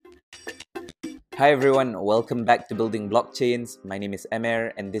Hi everyone, welcome back to Building Blockchains. My name is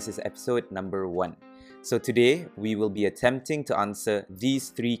Emer and this is episode number 1. So today we will be attempting to answer these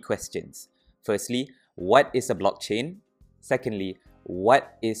 3 questions. Firstly, what is a blockchain? Secondly,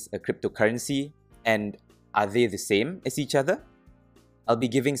 what is a cryptocurrency? And are they the same as each other? I'll be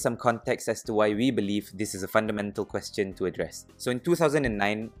giving some context as to why we believe this is a fundamental question to address. So in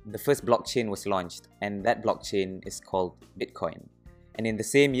 2009, the first blockchain was launched, and that blockchain is called Bitcoin. And in the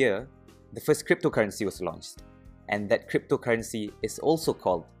same year, the first cryptocurrency was launched, and that cryptocurrency is also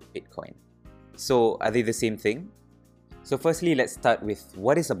called Bitcoin. So are they the same thing? So firstly, let's start with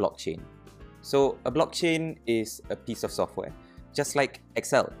what is a blockchain. So a blockchain is a piece of software, just like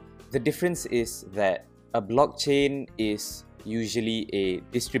Excel. The difference is that a blockchain is usually a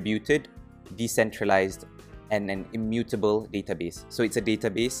distributed, decentralized, and an immutable database. So it's a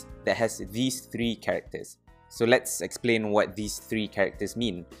database that has these 3 characters. So let's explain what these 3 characters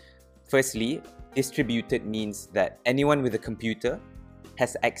mean. Firstly, distributed means that anyone with a computer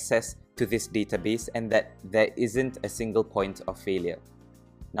has access to this database and that there isn't a single point of failure.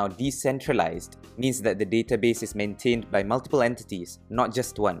 Now, decentralized means that the database is maintained by multiple entities, not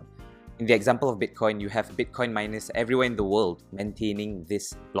just one. In the example of Bitcoin, you have Bitcoin miners everywhere in the world maintaining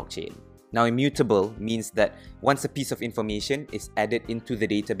this blockchain. Now, immutable means that once a piece of information is added into the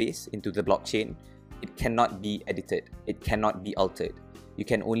database, into the blockchain, it cannot be edited, it cannot be altered. You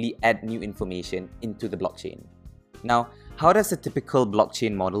can only add new information into the blockchain. Now, how does a typical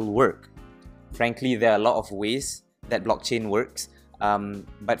blockchain model work? Frankly, there are a lot of ways that blockchain works,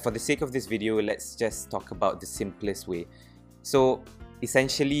 but for the sake of this video, let's just talk about the simplest way. So,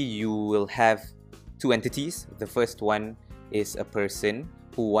 essentially, you will have 2 entities. The first one is a person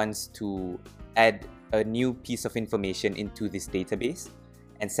who wants to add a new piece of information into this database.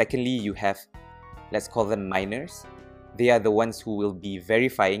 And secondly, you have, let's call them miners. They are the ones who will be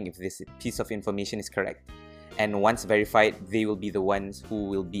verifying if this piece of information is correct. And once verified, they will be the ones who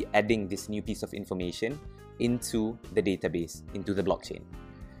will be adding this new piece of information into the database, into the blockchain.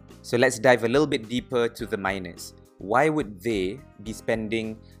 So let's dive a little bit deeper to the miners. Why would they be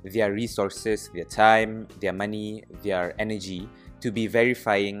spending their resources, their time, their money, their energy to be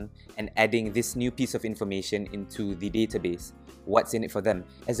verifying and adding this new piece of information into the database? What's in it for them?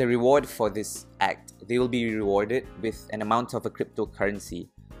 As a reward for this act, they will be rewarded with an amount of a cryptocurrency.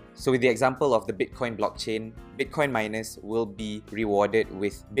 So with the example of the Bitcoin blockchain, Bitcoin miners will be rewarded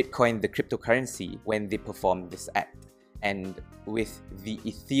with Bitcoin, the cryptocurrency, when they perform this act. And with the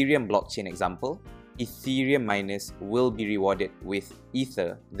Ethereum blockchain example, Ethereum miners will be rewarded with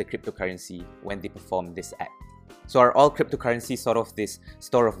Ether, the cryptocurrency, when they perform this act. So are all cryptocurrencies sort of this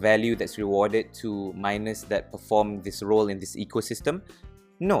store of value that's rewarded to miners that perform this role in this ecosystem?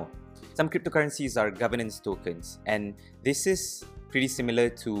 No. Some cryptocurrencies are governance tokens, and this is pretty similar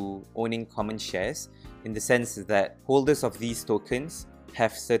to owning common shares in the sense that holders of these tokens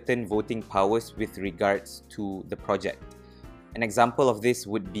have certain voting powers with regards to the project. An example of this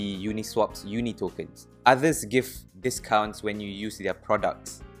would be Uniswap's Uni tokens. Others give discounts when you use their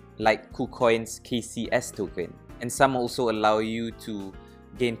products, like KuCoin's KCS token. And some also allow you to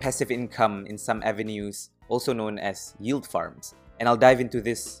gain passive income in some avenues, also known as yield farms. And I'll dive into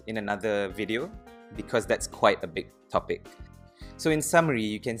this in another video because that's quite a big topic. So in summary,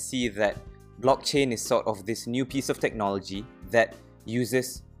 you can see that blockchain is sort of this new piece of technology that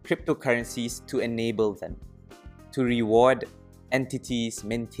uses cryptocurrencies to enable them, to reward entities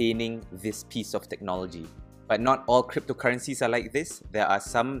maintaining this piece of technology. But not all cryptocurrencies are like this. There are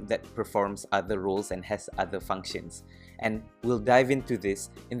some that performs other roles and has other functions. And we'll dive into this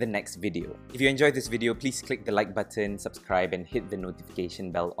in the next video. If you enjoyed this video, please click the like button, subscribe, and hit the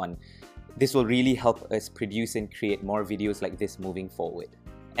notification bell on. This will really help us produce and create more videos like this moving forward.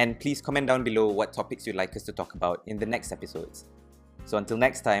 And please comment down below what topics you'd like us to talk about in the next episodes. So until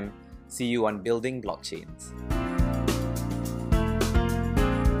next time, see you on Building Blockchains.